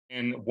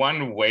And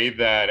one way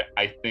that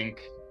I think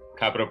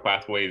Capital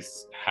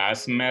Pathways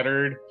has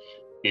mattered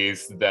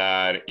is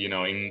that,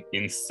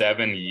 in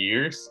 7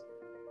 years,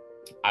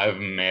 I've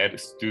met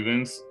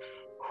students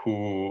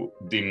who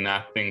did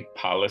not think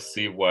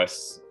policy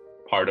was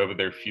part of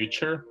their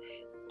future,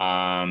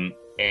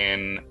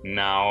 and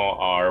now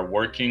are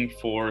working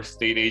for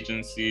state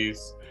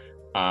agencies,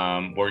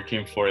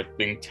 working for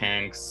think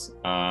tanks,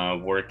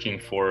 working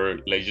for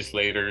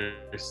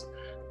legislators,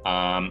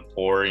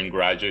 or in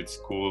graduate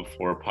school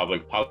for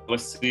public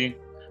policy.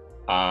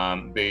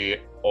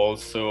 They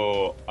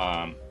also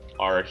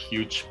are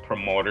huge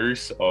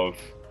promoters of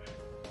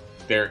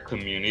their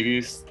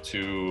communities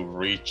to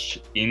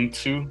reach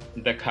into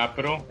the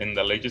Capitol in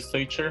the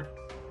legislature.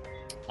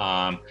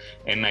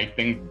 And I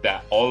think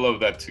that all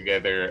of that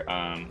together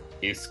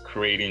is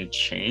creating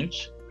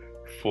change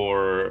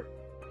for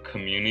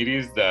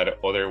communities that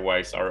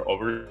otherwise are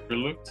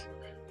overlooked.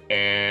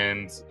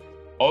 And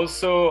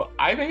also,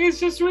 I think it's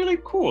just really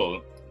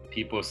cool.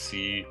 People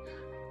see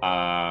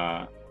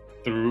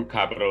through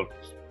Capital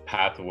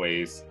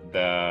Pathways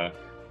the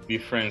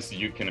difference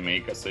you can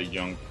make as a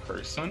young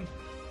person,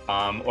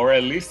 or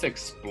at least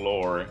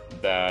explore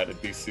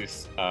that this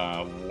is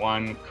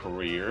one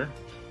career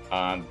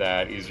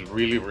that is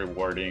really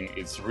rewarding.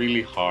 It's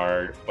really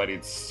hard, but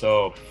it's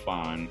so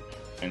fun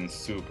and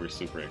super,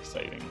 super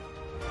exciting.